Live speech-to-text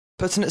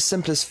Put in its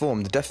simplest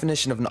form, the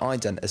definition of an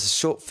ident is a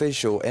short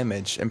visual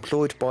image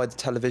employed by the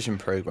television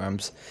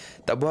programmes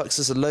that works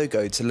as a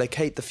logo to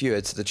locate the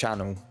viewer to the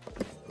channel.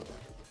 In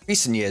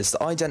recent years, the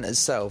ident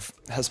itself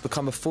has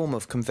become a form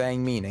of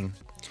conveying meaning.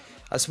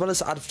 As well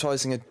as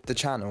advertising the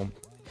channel,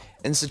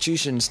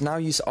 institutions now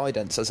use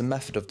idents as a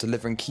method of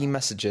delivering key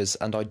messages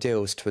and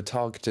ideals to a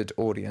targeted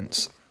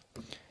audience.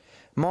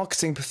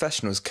 Marketing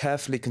professionals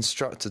carefully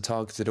construct a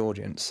targeted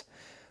audience.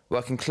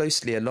 Working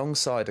closely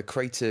alongside a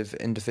creative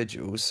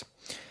individuals,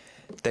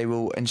 they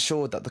will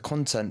ensure that the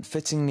content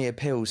fittingly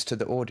appeals to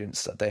the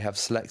audience that they have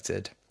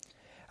selected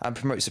and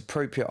promotes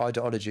appropriate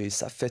ideologies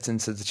that fit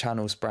into the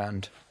channel's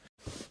brand.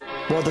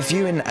 While the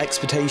viewing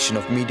expectation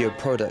of media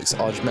products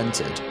are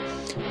augmented,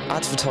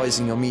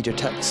 advertising your media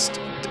text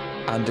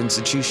and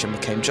institution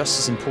became just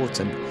as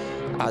important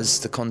as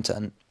the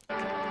content.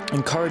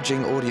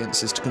 Encouraging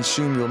audiences to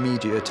consume your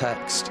media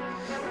text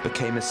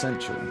became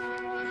essential.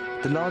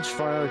 The large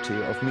variety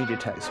of media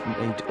text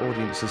made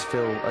audiences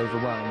feel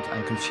overwhelmed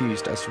and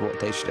confused as to what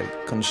they should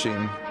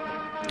consume.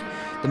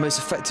 The most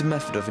effective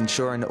method of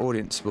ensuring the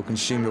audience will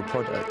consume your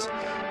product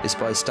is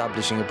by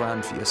establishing a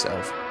brand for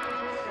yourself.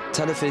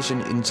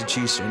 Television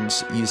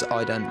institutions use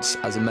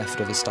idents as a method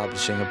of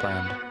establishing a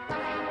brand.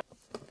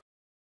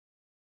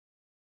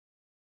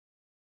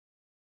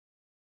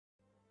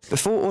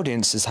 Before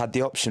audiences had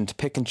the option to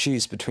pick and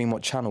choose between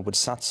what channel would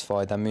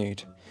satisfy their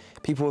mood,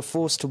 people were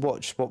forced to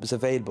watch what was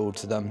available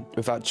to them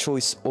without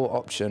choice or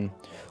option,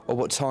 or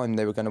what time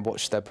they were going to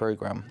watch their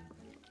programme.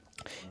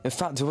 In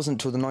fact, it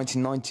wasn't until the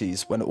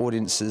 1990s when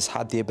audiences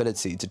had the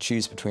ability to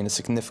choose between a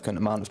significant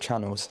amount of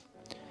channels.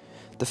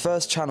 The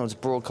first channel to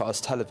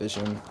broadcast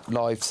television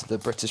live to the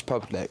British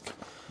public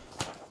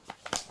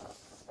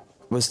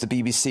was the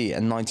BBC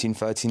in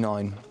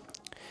 1939.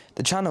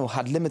 The channel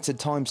had limited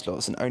time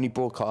slots and only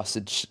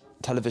broadcasted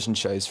television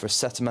shows for a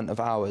set amount of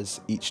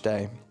hours each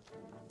day.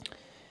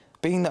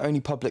 Being the only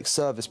public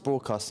service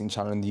broadcasting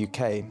channel in the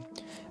UK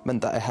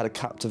meant that it had a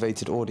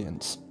captivated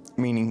audience,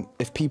 meaning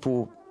if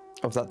people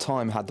of that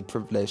time had the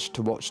privilege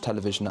to watch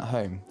television at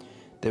home,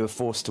 they were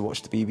forced to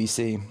watch the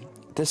BBC.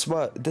 This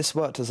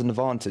worked as an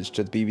advantage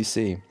to the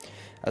BBC,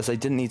 as they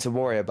didn't need to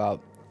worry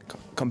about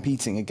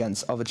competing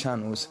against other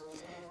channels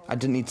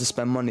and didn't need to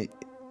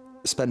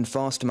spend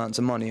vast amounts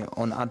of money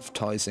on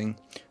advertising,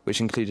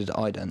 which included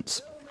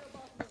idents.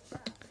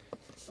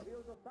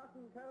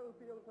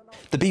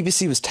 The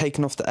BBC was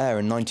taken off the air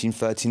in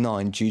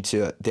 1939 due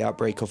to the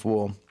outbreak of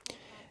war.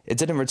 It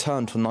didn't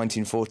return until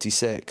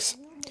 1946.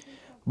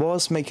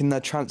 Whilst making their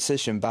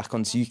transition back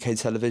onto UK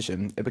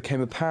television, it became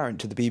apparent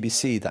to the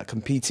BBC that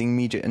competing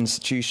media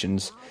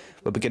institutions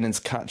were beginning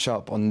to catch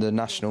up on the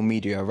national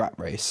media rat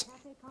race.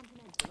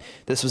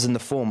 This was in the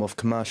form of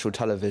commercial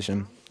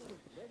television.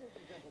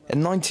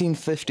 In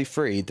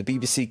 1953, the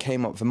BBC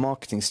came up with a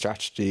marketing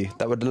strategy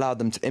that would allow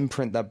them to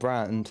imprint their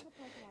brand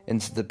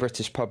into the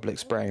British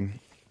public's brain,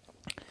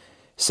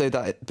 so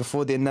that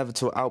before the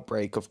inevitable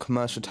outbreak of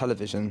commercial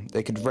television,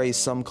 they could raise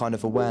some kind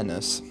of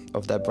awareness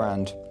of their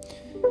brand.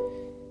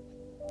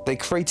 They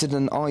created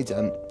an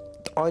ident.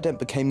 The ident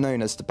became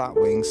known as the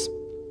batwings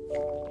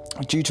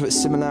due to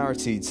its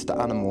similarity to the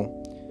animal.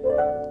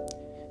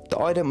 The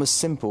ident was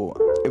simple.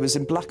 It was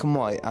in black and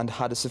white and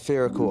had a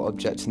spherical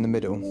object in the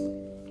middle.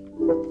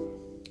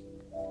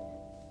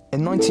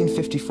 In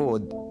 1954,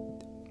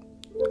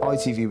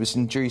 ITV was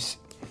introduced.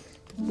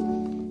 In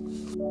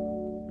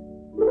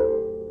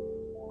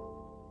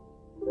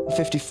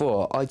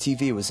 1954,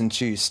 ITV was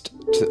introduced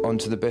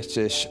onto the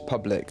British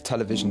public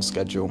television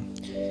schedule.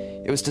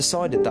 It was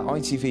decided that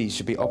ITV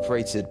should be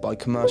operated by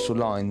commercial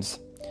lines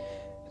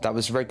that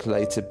was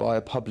regulated by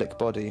a public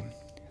body.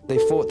 They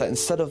thought that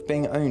instead of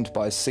being owned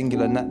by a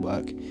singular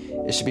network,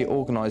 it should be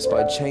organised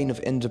by a chain of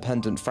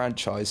independent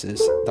franchises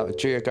that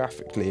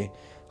geographically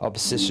are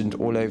positioned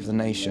all over the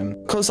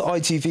nation. Because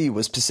ITV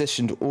was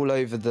positioned all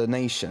over the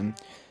nation,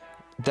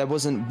 there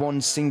wasn't one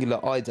singular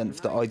ident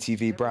for the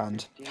ITV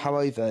brand.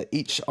 However,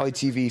 each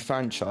ITV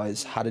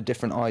franchise had a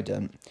different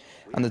ident,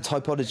 and the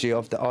typology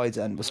of the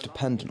ident was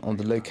dependent on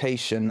the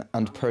location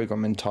and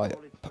programming type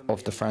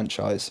of the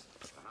franchise.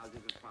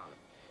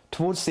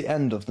 Towards the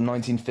end of the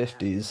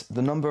 1950s,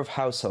 the number of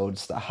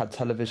households that had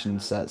television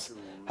sets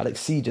had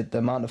exceeded the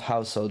amount of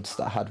households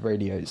that had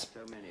radios,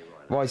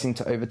 rising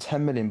to over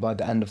 10 million by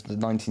the end of the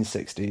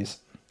 1960s.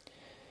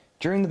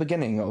 During the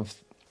beginning of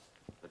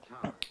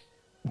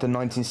the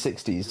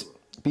 1960s,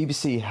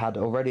 BBC had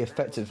already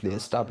effectively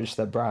established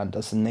their brand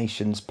as the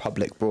nation's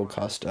public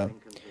broadcaster.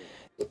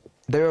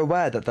 They were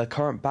aware that their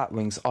current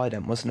Batwings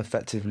ident wasn't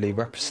effectively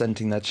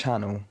representing their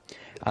channel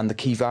and the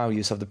key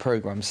values of the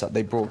programmes that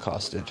they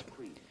broadcasted.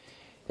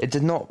 It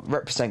did not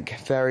represent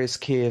various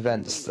key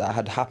events that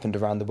had happened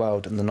around the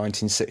world in the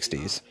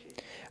 1960s,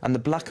 and the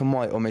black and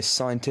white, almost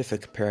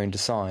scientific appearing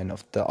design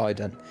of the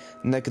ident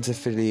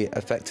negatively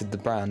affected the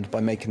brand by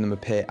making them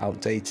appear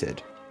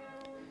outdated.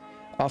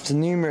 After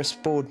numerous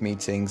board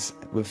meetings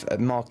with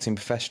marketing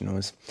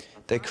professionals,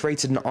 they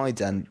created an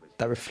ident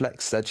that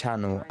reflects their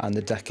channel and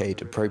the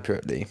decade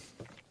appropriately,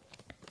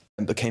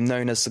 and became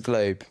known as the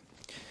Globe.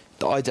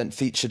 The ident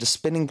featured a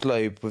spinning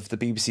globe with the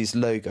BBC's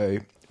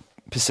logo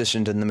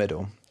positioned in the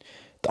middle.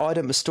 The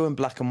ident was still in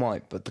black and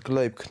white, but the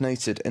globe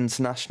connoted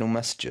international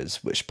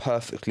messages which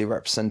perfectly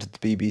represented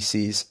the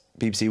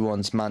BBC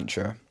One's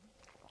mantra.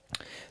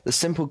 The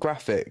simple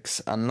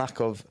graphics and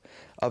lack of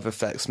other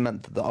effects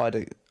meant that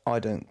the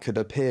ident could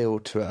appeal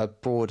to a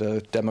broader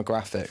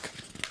demographic.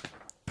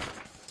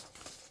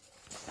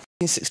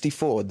 In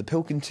 1964, the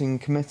Pilkington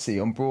Committee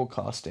on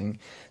Broadcasting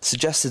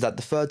suggested that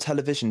the third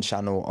television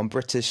channel on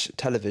British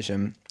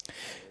television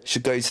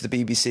should go to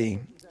the BBC.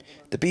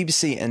 The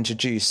BBC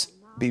introduced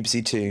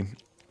BBC Two.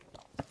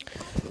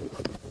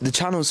 The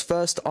channel's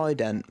first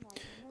ident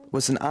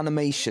was an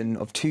animation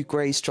of two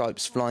grey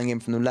stripes flying in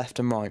from the left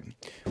and right,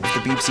 with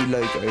the BBC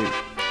logo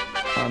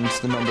and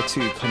the number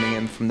 2 coming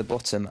in from the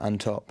bottom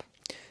and top.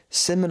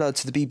 Similar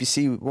to the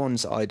BBC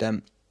One's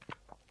ident,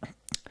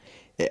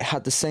 it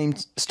had the same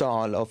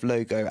style of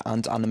logo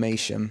and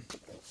animation.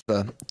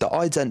 The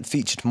ident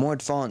featured a more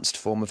advanced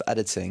form of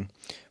editing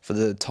for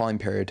the time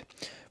period,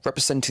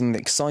 representing the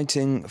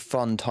exciting,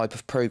 fun type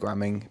of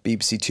programming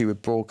BBC Two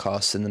would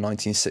broadcast in the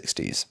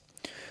 1960s,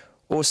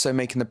 also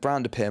making the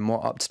brand appear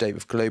more up-to-date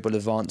with global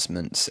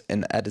advancements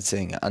in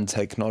editing and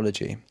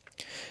technology.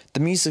 The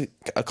music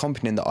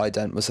accompanying the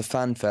ident was a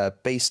fanfare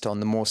based on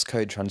the Morse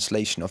code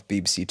translation of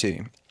BBC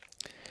Two.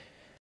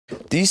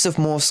 The use of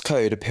Morse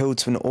code appealed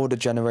to an older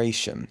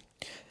generation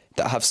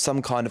that have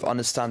some kind of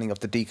understanding of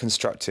the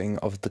deconstructing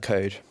of the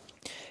code.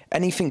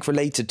 Anything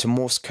related to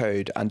Morse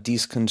code and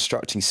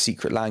deconstructing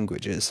secret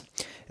languages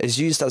is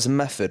used as a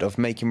method of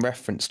making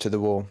reference to the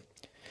war.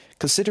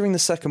 Considering the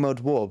Second World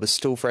War was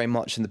still very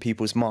much in the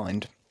people's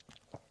mind,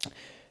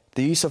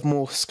 the use of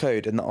Morse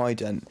code in the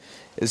ident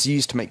is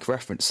used to make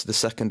reference to the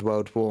Second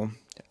World War,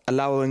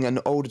 allowing an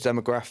older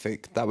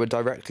demographic that were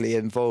directly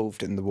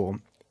involved in the war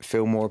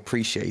feel more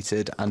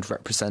appreciated and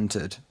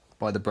represented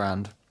by the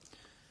brand.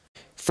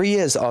 3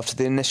 years after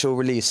the initial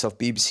release of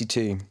BBC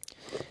Two,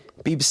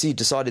 BBC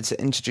decided to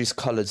introduce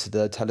colour to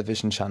their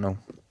television channel.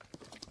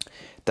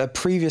 Their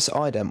previous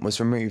ident was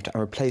removed and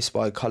replaced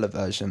by a colour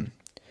version.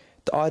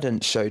 The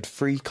ident showed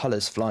 3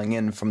 colours flying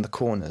in from the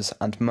corners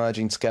and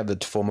merging together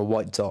to form a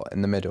white dot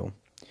in the middle,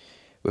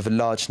 with a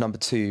large number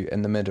 2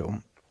 in the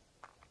middle,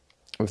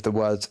 with the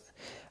word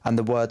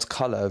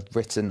colour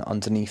written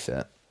underneath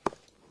it.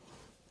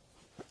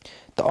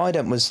 The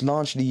ident was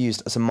largely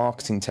used as a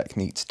marketing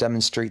technique to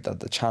demonstrate that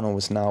the channel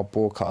was now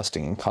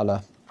broadcasting in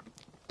colour.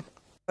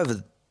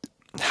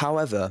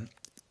 However,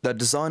 the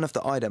design of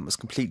the ident was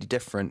completely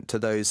different to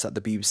those that the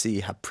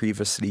BBC had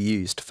previously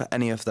used for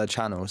any of their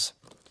channels.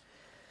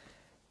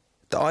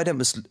 The ident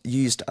was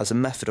used as a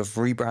method of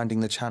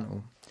rebranding the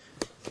channel.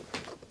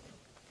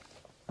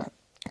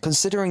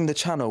 Considering the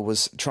channel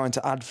was trying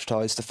to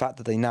advertise the fact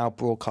that they now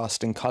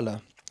broadcast in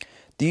colour,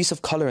 the use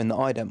of colour in the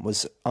ident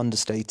was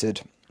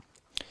understated.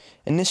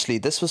 Initially,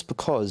 this was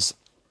because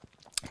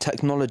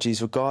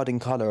technologies regarding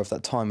colour of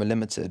that time were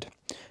limited,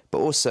 but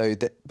also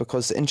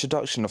because the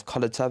introduction of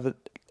colour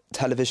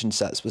television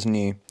sets was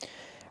new,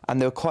 and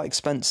they were quite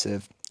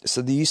expensive,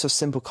 so the use of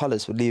simple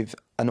colours would leave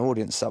an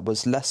audience that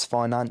was less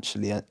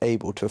financially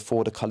able to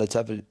afford a colour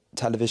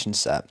television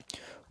set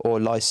or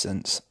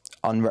license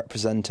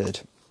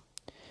unrepresented.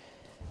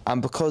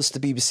 And because the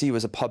BBC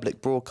was a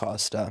public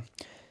broadcaster,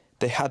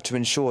 they had to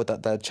ensure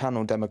that their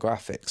channel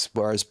demographics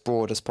were as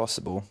broad as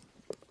possible.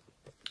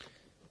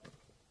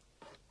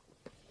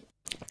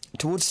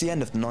 Towards the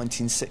end of the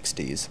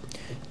 1960s,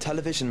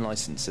 television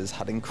licenses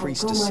had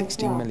increased to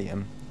 16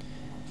 million,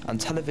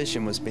 and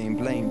television was being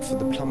blamed for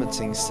the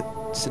plummeting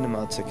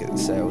cinema ticket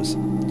sales.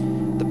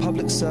 The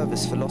public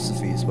service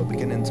philosophies were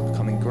beginning to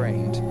become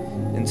ingrained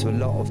into a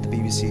lot of the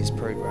BBC's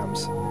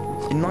programmes.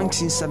 In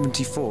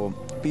 1974,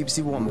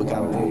 BBC One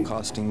began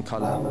broadcasting in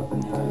colour.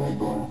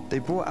 They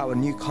brought out a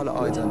new colour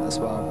ident as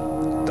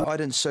well. The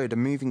ident showed a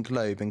moving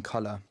globe in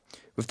colour,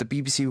 with the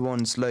BBC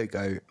One's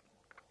logo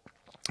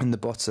in the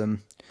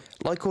bottom.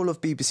 Like all of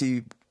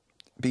BBC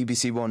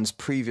One's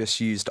previous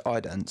used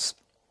idents,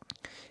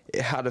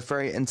 it had a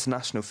very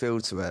international feel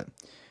to it,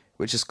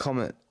 which is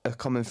a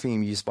common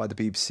theme used by the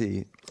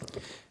BBC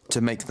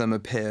to make them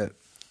appear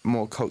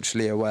more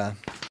culturally aware.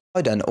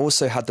 The ident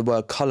also had the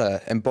word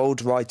colour in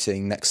bold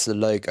writing next to the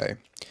logo.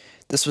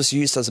 This was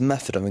used as a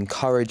method of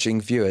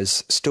encouraging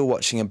viewers still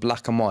watching in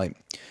black and white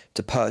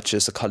to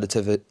purchase a colour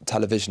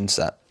television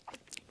set.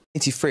 In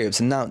 1983, it was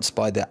announced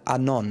by the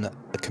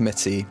Idents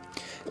Committee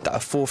that a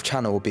 4th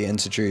channel would be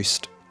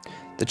introduced.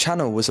 The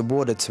channel was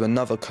awarded to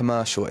another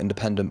commercial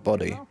independent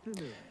body.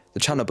 The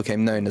channel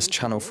became known as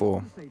Channel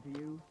 4.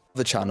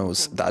 Other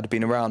channels that had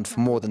been around for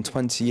more than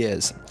 20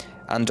 years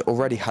and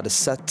already had a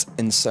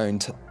set-in-stone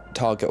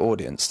target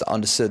audience that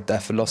understood their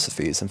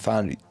philosophies and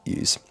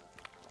values.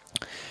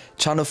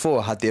 Channel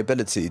 4 had the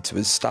ability to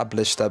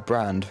establish their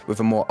brand with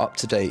a more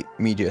up-to-date,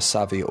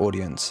 media-savvy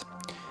audience.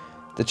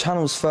 The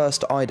channel's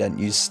first ident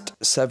used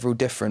several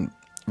different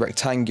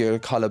rectangular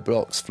colour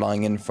blocks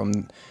flying in from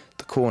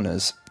the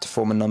corners to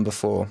form a number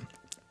 4.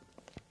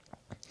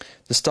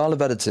 The style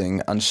of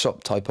editing and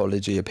shop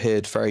typology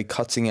appeared very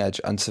cutting edge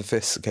and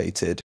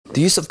sophisticated. The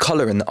use of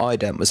colour in the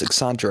ident was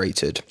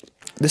exaggerated.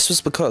 This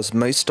was because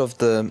most of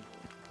the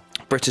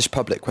British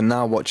public were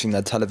now watching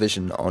their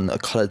television on a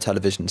colour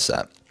television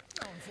set,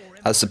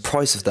 as the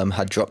price of them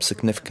had dropped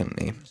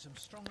significantly.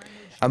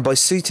 And by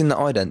suiting the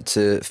ident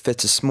to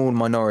fit a small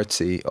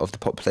minority of the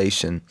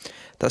population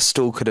that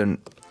still couldn't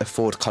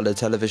afford colour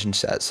television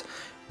sets,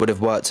 would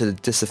have worked to a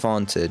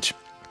disadvantage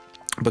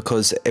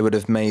because it would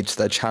have made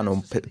their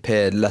channel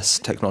appear less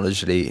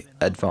technologically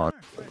advanced.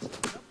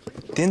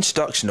 The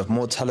introduction of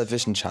more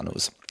television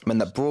channels meant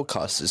that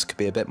broadcasters could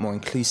be a bit more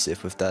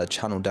inclusive with their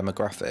channel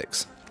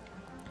demographics.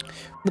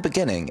 From the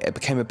beginning, it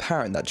became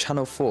apparent that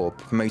Channel 4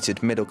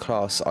 promoted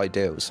middle-class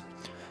ideals,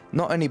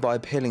 not only by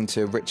appealing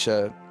to a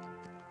richer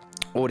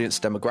audience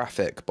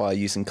demographic by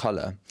using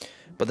colour,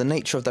 but the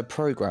nature of their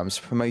programmes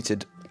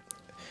promoted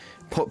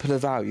popular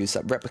values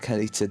that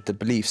replicated the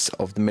beliefs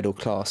of the middle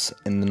class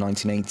in the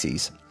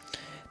 1980s.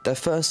 Their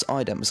first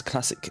ident was a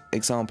classic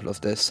example of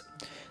this.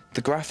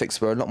 The graphics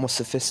were a lot more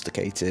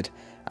sophisticated,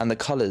 and the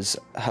colours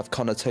have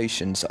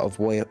connotations of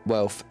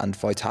wealth and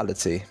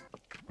vitality.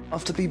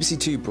 After BBC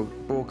Two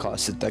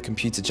broadcasted their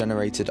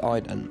computer-generated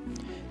ident,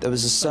 there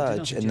was a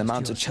surge in the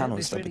amount of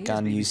channels that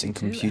began using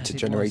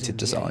computer-generated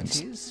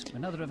designs.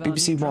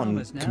 BBC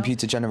One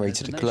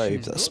computer-generated a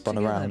globe that spun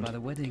around.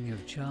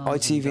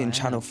 ITV and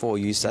Channel 4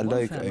 used their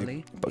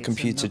logo, but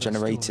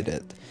computer-generated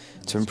it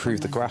to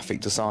improve the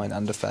graphic design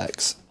and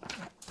effects.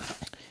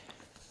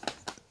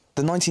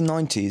 The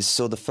 1990s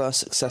saw the first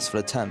successful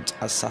attempt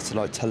at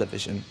satellite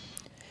television.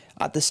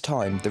 At this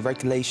time, the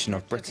regulation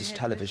of British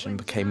television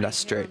became less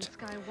strict,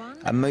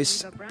 and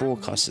most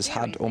broadcasters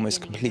had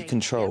almost complete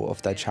control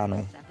of their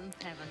channel.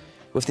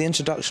 With the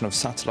introduction of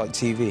satellite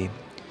TV,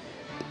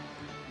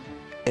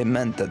 it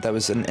meant that there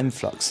was an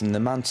influx in the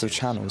amount of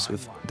channels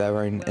with their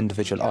own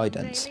individual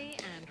idents.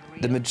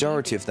 The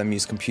majority of them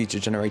used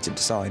computer-generated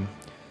design,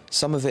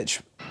 some of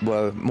which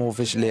were more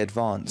visually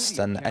advanced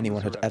than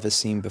anyone had ever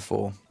seen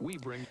before.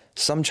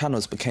 Some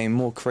channels became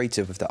more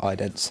creative with their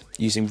idents,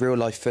 using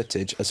real-life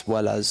footage as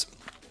well as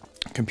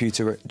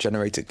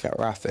computer-generated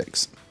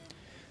graphics.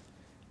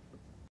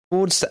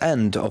 Towards the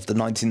end of the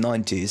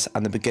 1990s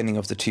and the beginning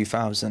of the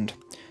 2000s,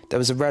 there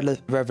was a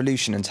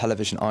revolution in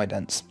television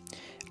idents.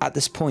 At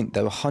this point,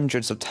 there were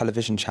hundreds of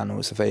television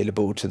channels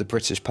available to the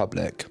British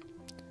public.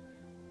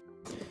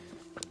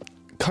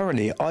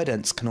 Currently,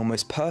 idents can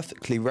almost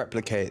perfectly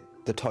replicate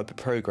the type of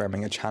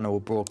programming a channel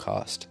will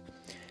broadcast,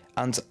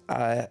 and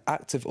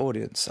active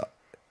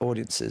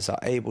audiences are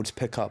able to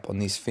pick up on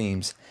these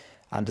themes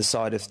and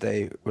decide if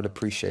they would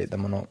appreciate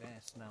them or not.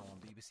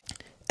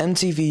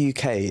 MTV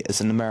UK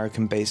is an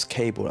American-based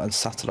cable and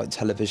satellite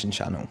television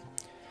channel,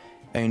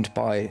 owned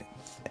by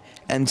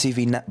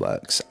MTV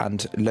Networks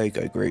and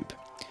Logo Group,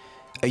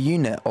 a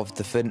unit of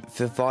the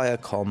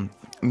Viacom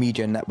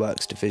Media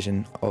Networks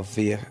division of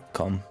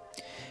Viacom.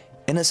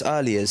 In its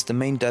early years, the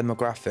main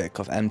demographic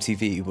of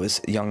MTV was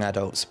young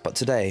adults, but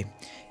today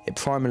it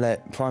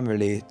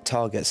primarily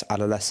targets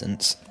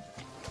adolescents.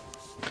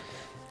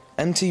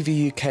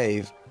 MTV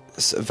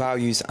UK's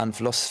values and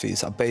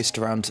philosophies are based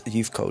around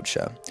youth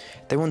culture.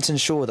 They want to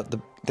ensure that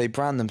they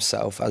brand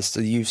themselves as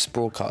the youth's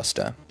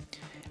broadcaster.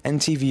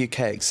 MTV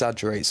UK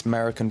exaggerates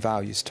American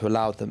values to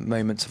allow the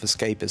moments of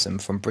escapism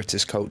from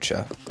British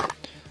culture.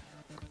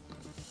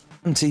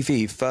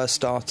 MTV first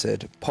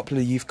started,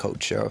 popular youth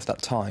culture of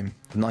that time,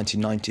 the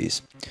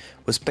 1990s,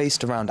 was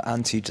based around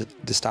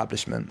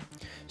anti-establishment,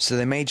 so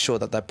they made sure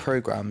that their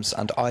programmes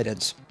and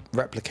idents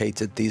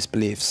replicated these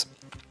beliefs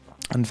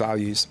and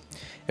values.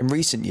 In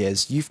recent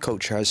years, youth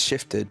culture has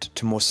shifted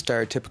to more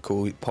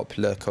stereotypical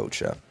popular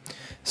culture,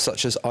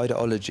 such as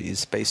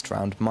ideologies based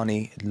around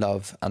money,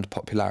 love and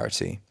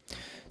popularity.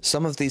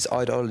 Some of these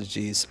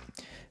ideologies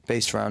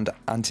based around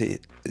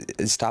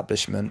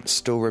anti-establishment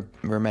still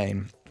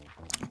remain,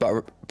 but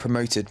are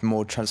promoted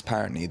more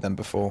transparently than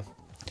before.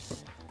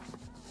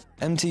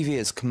 MTV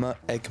is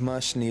a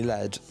commercially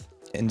led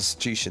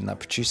institution that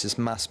produces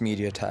mass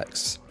media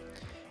texts.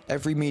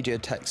 Every media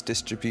text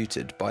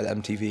distributed by the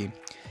MTV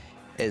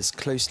is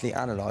closely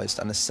analysed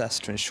and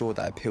assessed to ensure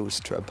that it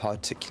appeals to a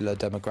particular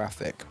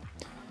demographic.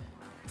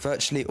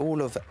 Virtually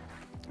all of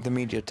the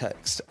media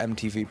text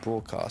MTV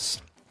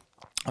broadcasts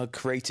are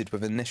created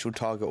with an initial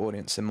target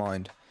audience in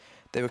mind.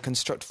 They will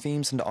construct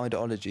themes and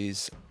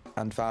ideologies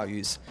and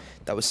values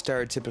that will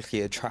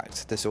stereotypically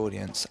attract this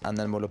audience and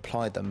then will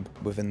apply them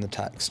within the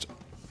text.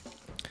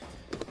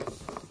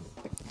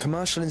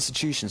 Commercial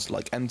institutions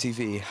like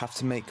MTV have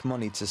to make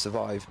money to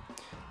survive.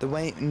 The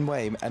main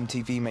way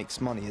MTV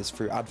makes money is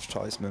through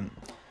advertisement,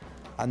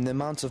 and the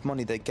amount of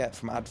money they get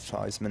from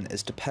advertisement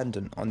is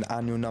dependent on the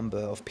annual number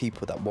of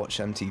people that watch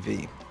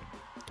MTV.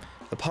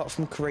 Apart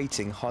from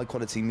creating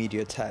high-quality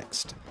media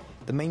text,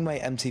 the main way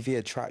MTV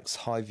attracts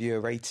high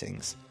viewer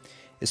ratings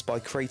is by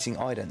creating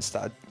idents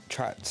that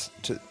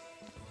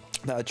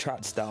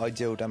attract their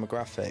ideal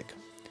demographic.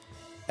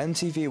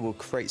 MTV will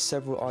create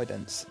several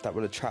idents that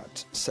will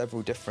attract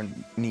several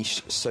different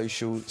niche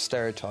social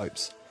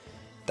stereotypes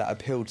that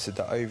appeal to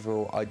the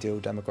overall ideal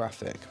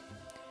demographic.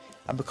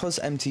 And because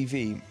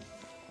MTV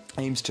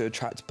aims to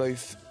attract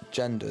both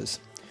genders,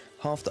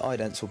 Half the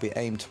idents will be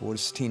aimed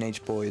towards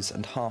teenage boys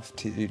and half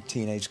to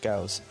teenage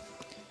girls.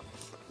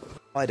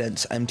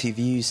 Idents MTV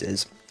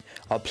uses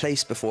are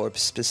placed before a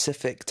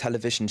specific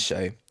television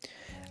show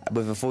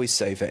with a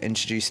voiceover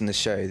introducing the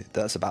show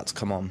that's about to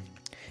come on.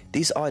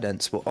 These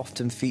idents will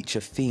often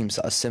feature themes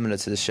that are similar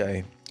to the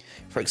show.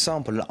 For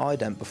example, an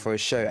ident before a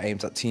show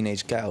aimed at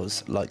teenage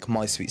girls, like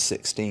My Sweet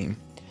 16,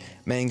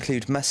 may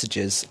include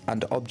messages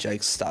and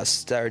objects that are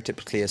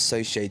stereotypically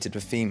associated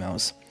with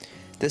females.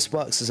 This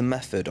works as a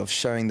method of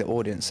showing the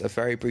audience a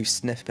very brief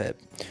snippet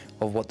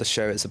of what the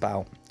show is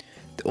about.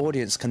 The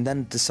audience can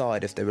then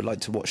decide if they would like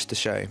to watch the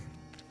show.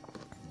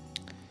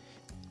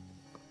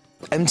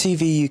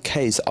 MTV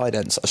UK's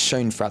idents are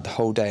shown throughout the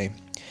whole day.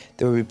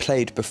 They will be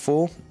played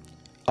before,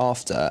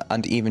 after,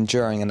 and even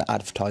during an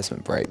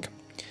advertisement break.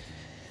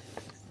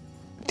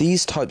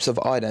 These types of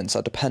idents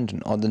are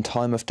dependent on the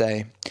time of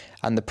day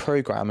and the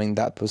programming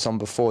that was on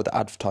before the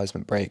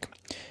advertisement break.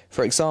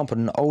 For example,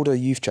 an older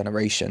youth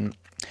generation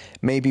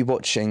may be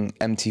watching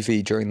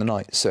MTV during the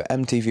night, so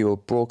MTV will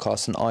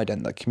broadcast an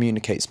ident that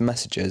communicates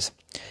messages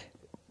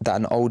that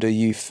an older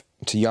youth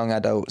to young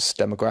adults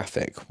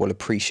demographic will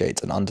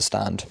appreciate and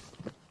understand.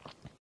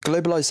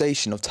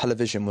 Globalisation of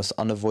television was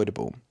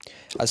unavoidable,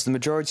 as the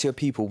majority of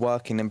people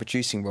working in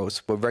producing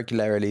roles were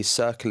regularly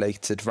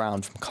circulated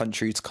round from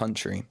country to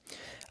country,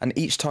 and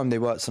each time they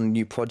worked on a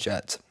new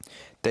project,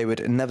 they would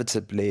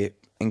inevitably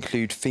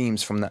include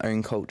themes from their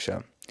own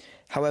culture.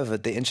 However,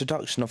 the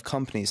introduction of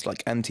companies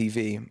like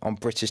MTV on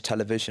British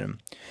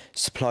television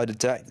supplied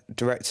a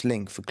direct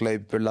link for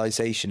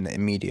globalisation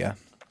in media.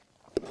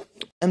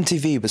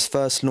 MTV was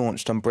first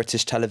launched on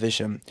British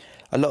television.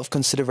 A lot of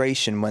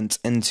consideration went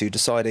into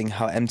deciding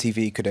how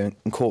MTV could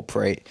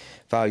incorporate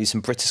values from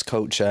British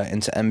culture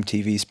into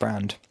MTV's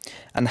brand,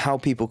 and how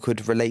people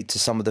could relate to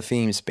some of the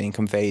themes being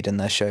conveyed in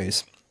their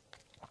shows.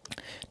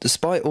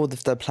 Despite all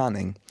of their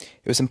planning,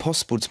 it was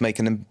impossible to make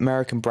an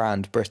American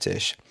brand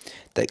British.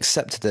 They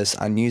accepted this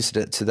and used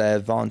it to their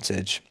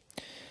advantage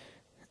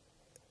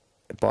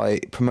by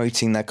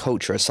promoting their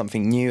culture as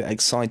something new,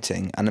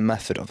 exciting, and a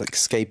method of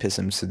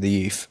escapism to the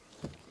youth.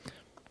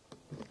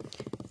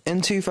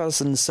 In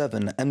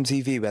 2007,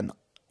 MTV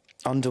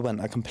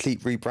underwent a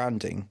complete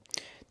rebranding.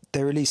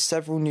 They released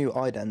several new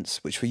idents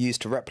which were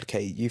used to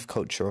replicate youth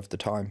culture of the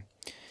time.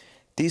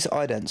 These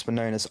idents were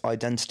known as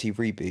identity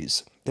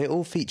reboots. They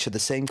all feature the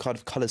same kind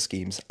of colour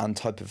schemes and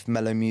type of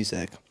mellow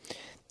music.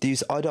 They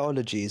use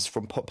ideologies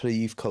from popular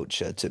youth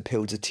culture to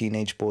appeal to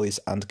teenage boys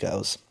and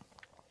girls.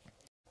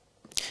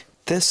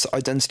 This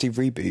identity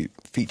reboot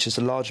features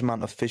a large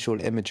amount of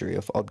visual imagery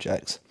of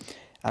objects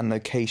and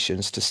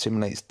locations to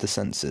stimulate the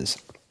senses.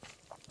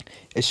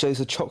 It shows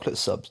a chocolate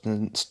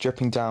substance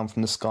dripping down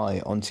from the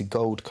sky onto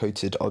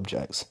gold-coated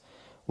objects,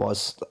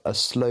 whilst a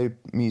slow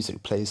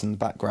music plays in the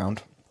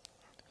background.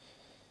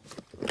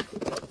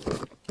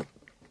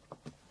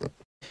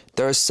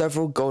 There are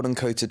several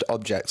golden-coated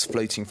objects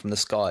floating from the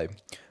sky,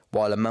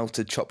 while a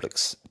melted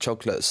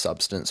chocolate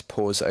substance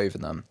pours over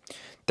them.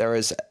 There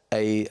is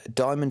a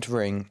diamond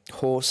ring,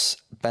 horse,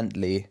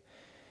 Bentley,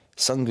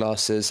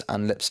 sunglasses,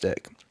 and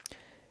lipstick.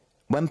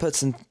 When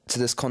put into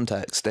this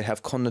context, they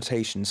have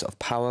connotations of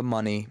power,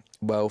 money,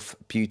 wealth,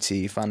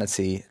 beauty,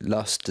 vanity,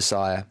 lust,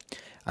 desire,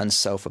 and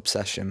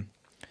self-obsession.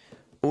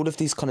 All of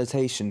these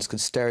connotations could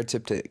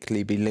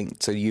stereotypically be linked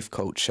to youth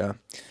culture,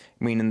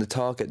 meaning the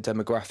target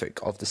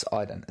demographic of this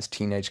ident is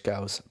teenage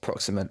girls,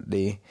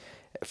 approximately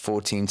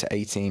 14 to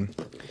 18,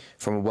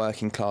 from a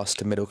working class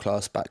to middle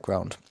class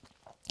background.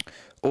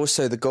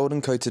 Also, the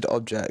golden-coated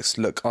objects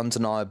look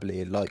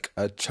undeniably like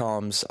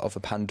charms of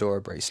a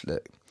Pandora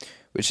bracelet,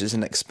 which is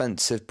an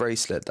expensive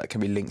bracelet that can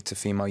be linked to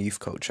female youth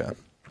culture.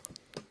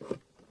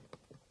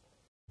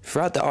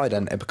 Throughout the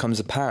ident, it becomes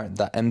apparent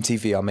that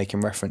MTV are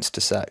making reference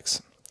to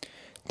sex.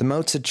 The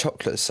melted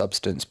chocolate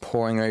substance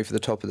pouring over the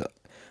top of the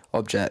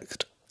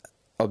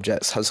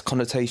objects has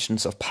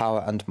connotations of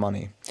power and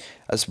money,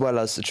 as well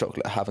as the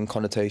chocolate having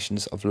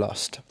connotations of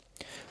lust.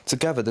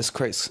 Together, this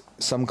creates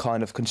some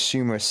kind of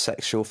consumerist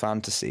sexual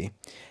fantasy.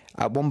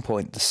 At one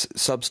point, the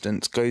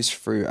substance goes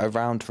through a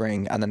round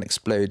ring and then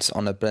explodes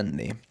on a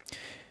Bentley,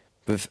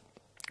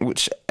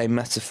 which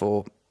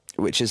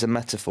is a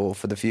metaphor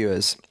for the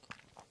viewers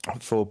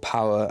for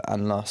power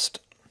and lust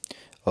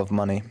of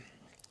money.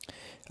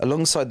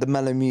 Alongside the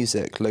mellow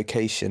music,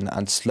 location,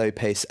 and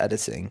slow-paced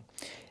editing,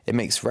 it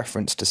makes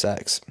reference to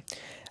sex.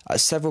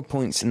 At several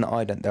points in the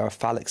ident, there are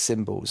phallic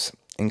symbols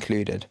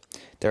included.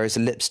 There is a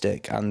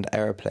lipstick and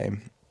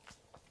aeroplane,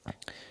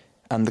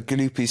 and the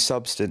gloopy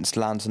substance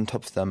lands on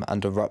top of them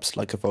and erupts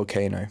like a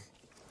volcano.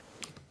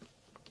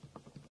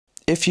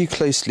 If you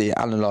closely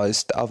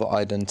analyse the other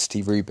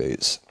identity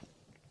reboots,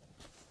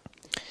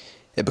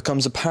 it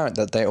becomes apparent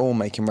that they're all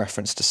making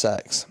reference to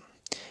sex.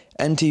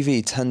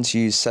 MTV tends to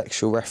use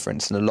sexual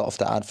reference in a lot of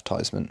their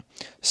advertisement,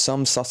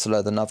 some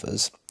subtler than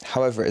others.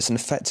 However, it's an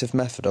effective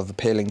method of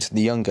appealing to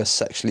the younger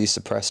sexually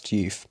suppressed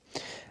youth,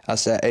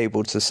 as they're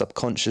able to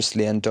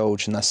subconsciously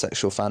indulge in their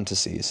sexual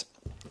fantasies.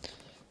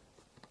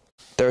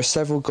 There are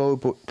several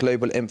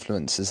global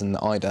influences in the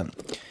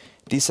ident.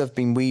 These have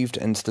been weaved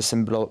into the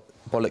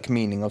symbolic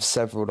meaning of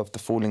several of the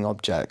falling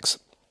objects.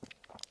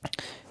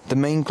 The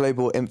main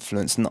global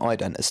influence in the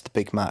ident is the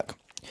Big Mac.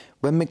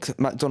 When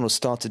McDonald's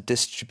started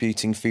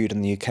distributing food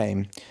in the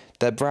UK,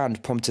 their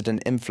brand prompted an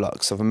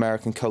influx of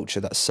American culture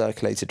that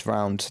circulated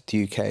around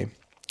the UK.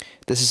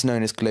 This is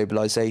known as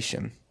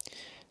globalisation.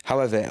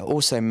 However, it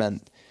also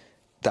meant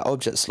that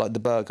objects like the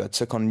burger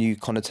took on new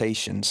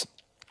connotations,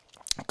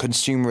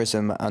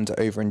 consumerism and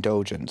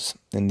overindulgence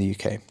in the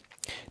UK.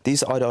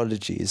 These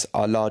ideologies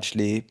are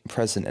largely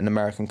present in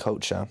American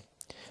culture.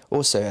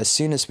 Also, as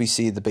soon as we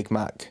see the Big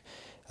Mac,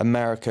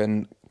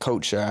 American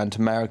culture and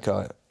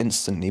America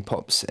instantly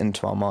pops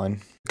into our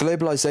mind.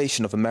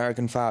 Globalisation of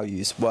American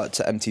values worked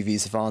to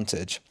MTV's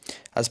advantage,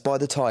 as by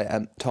the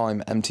time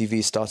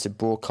MTV started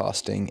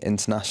broadcasting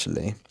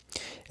internationally,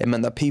 it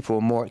meant that people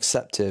were more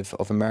acceptive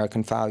of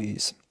American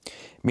values,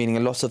 meaning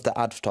a lot of the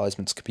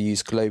advertisements could be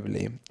used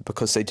globally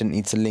because they didn't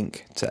need to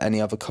link to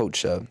any other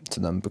culture to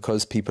them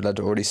because people had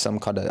already some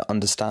kind of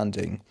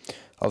understanding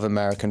of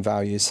American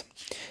values.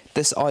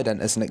 This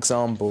ident is an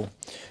example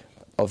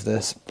of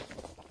this.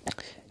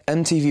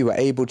 MTV were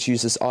able to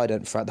use this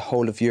ident throughout the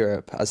whole of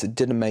Europe as it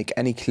didn't make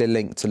any clear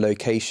link to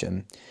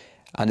location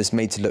and is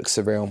made to look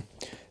surreal.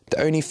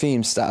 The only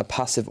themes that a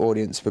passive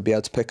audience would be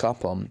able to pick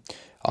up on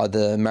are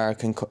the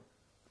American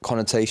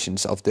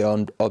connotations of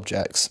the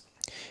objects,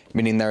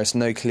 meaning there is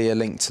no clear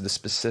link to the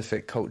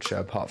specific culture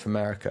apart from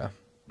America.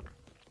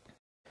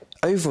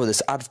 Overall,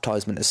 this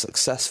advertisement is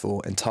successful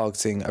in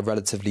targeting a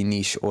relatively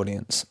niche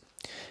audience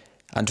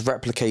and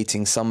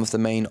replicating some of the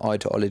main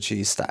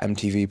ideologies that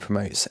MTV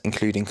promotes,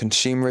 including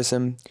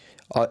consumerism,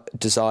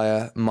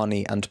 desire,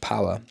 money and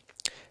power.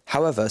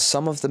 However,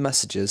 some of the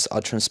messages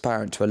are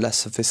transparent to a less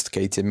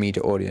sophisticated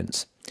media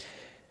audience,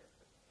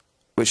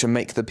 which will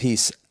make the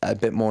piece a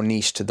bit more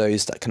niche to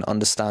those that can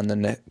understand the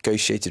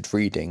negotiated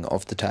reading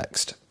of the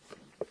text.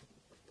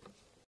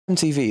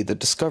 MTV, the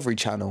Discovery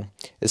Channel,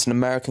 is an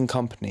American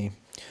company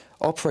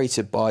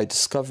operated by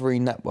Discovery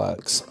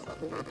Networks,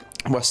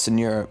 Western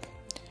Europe.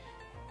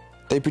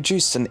 They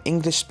produced an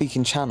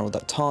English-speaking channel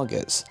that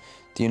targets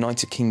the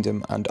United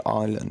Kingdom and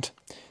Ireland.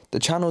 The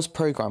channel's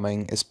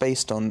programming is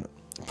based on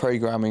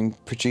programming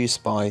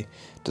produced by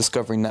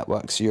Discovery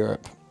Networks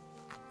Europe.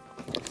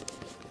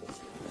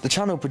 The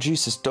channel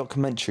produces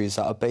documentaries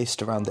that are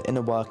based around the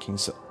inner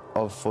workings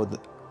of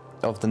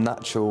the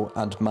natural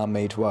and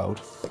man-made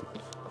world.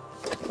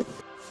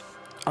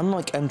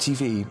 Unlike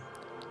MTV,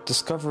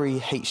 Discovery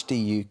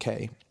HD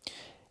UK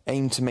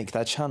aimed to make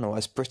their channel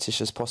as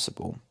British as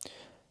possible.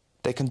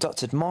 They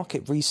conducted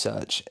market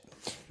research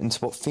into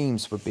what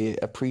themes would be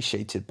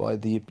appreciated by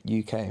the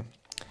UK.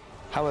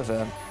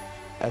 However,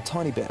 a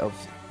tiny bit of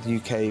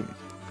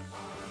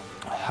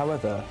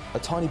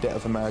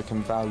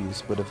American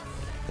values would have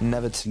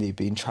inevitably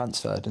been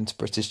transferred into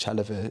British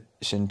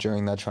television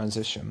during their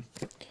transition.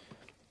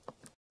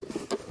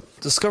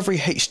 Discovery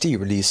HD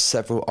released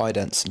several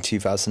idents in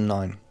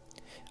 2009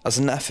 as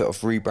an effort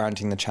of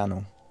rebranding the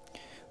channel.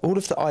 All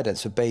of the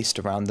idents were based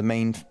around the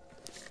main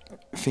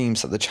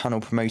themes that the channel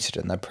promoted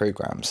in their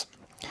programmes.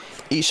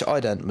 Each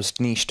ident was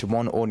niche to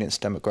one audience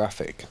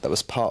demographic that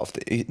was part of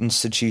the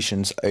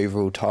institution's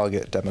overall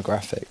target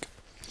demographic.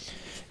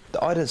 The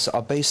idents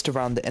are based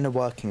around the inner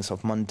workings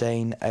of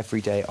mundane,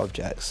 everyday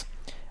objects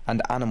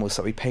and animals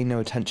that we pay no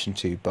attention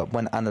to but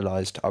when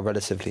analysed are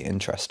relatively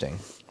interesting.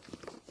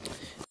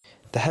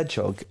 The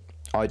hedgehog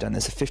ident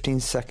is 15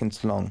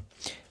 seconds long.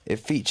 It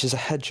features a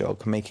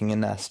hedgehog making a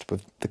nest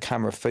with the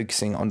camera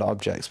focusing on the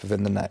objects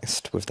within the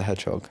nest with the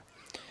hedgehog.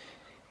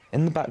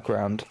 In the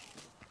background,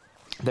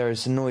 there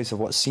is the noise of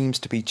what seems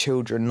to be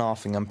children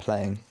laughing and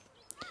playing.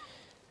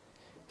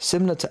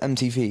 Similar to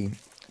MTV,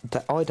 the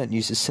ident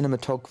uses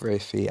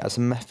cinematography as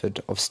a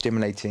method of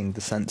stimulating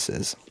the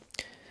senses,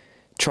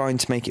 trying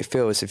to make it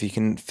feel as if you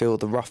can feel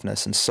the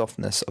roughness and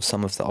softness of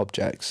some of the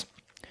objects.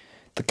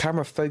 The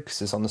camera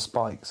focuses on the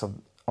spikes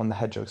on the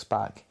hedgehog's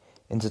back,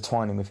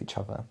 intertwining with each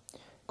other,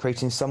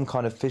 creating some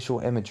kind of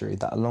visual imagery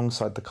that,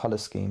 alongside the colour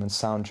scheme and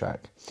soundtrack,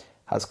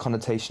 has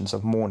connotations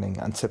of mourning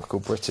and typical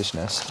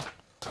Britishness.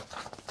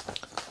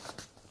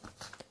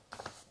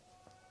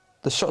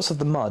 The shots of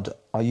the mud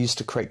are used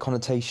to create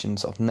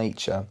connotations of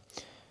nature,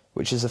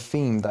 which is a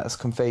theme that is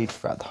conveyed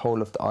throughout the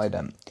whole of the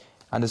ident,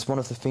 and is one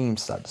of the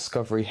themes that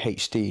Discovery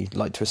HD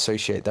like to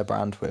associate their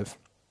brand with.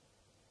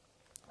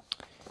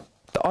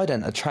 The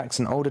ident attracts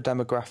an older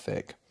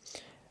demographic,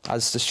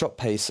 as the shot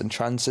pace and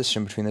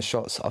transition between the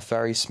shots are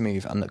very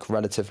smooth and look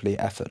relatively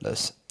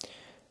effortless.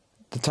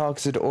 The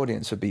targeted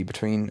audience would be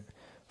between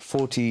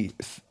 30 to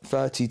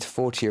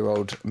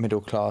 40-year-old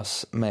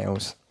middle-class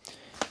males.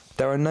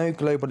 There are no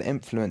global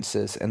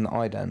influences in the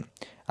ident,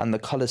 and the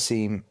colour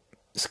scheme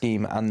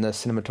and the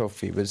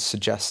cinematography would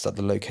suggest that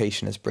the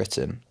location is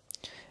Britain,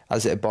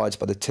 as it abides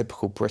by the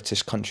typical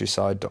British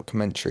countryside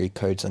documentary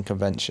codes and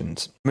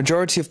conventions. The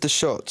majority of the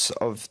shots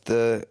are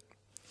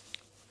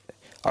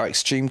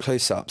extreme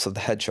close-ups of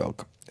the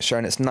hedgehog,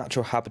 showing its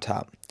natural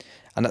habitat,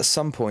 and at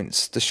some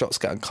points the shots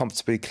get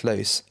uncomfortably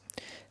close.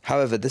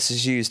 However, this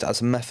is used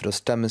as a method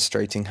of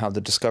demonstrating how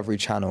the Discovery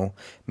Channel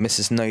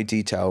misses no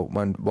detail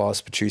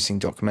whilst producing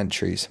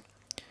documentaries.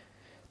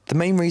 The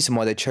main reason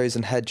why they chose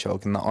a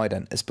hedgehog in the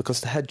ident is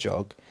because the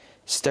hedgehog,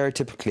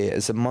 stereotypically,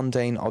 is a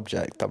mundane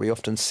object that we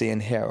often see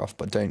and hear of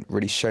but don't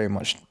really show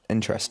much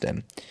interest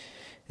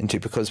into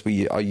because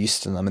we are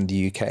used to them in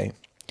the UK.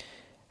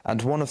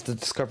 And one of the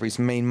Discovery's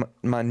main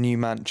new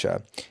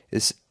mantra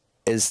is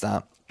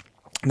that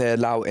they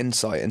allow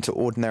insight into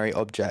ordinary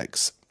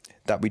objects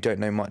that we don't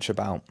know much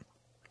about.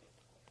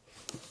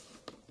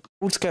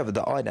 Altogether,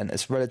 the ident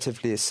is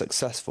relatively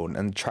successful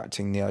in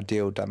attracting the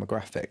ideal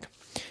demographic.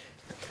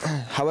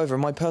 However,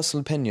 in my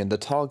personal opinion, the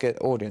target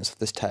audience of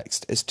this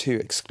text is too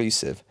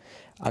exclusive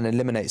and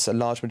eliminates a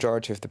large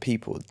majority of the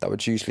people that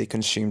would usually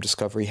consume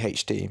Discovery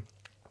HD.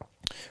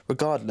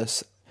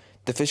 Regardless,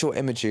 the visual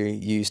imagery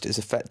used is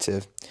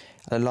effective,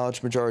 and a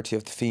large majority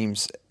of the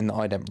themes in the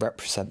ident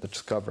represent the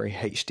Discovery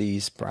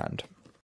HD's brand.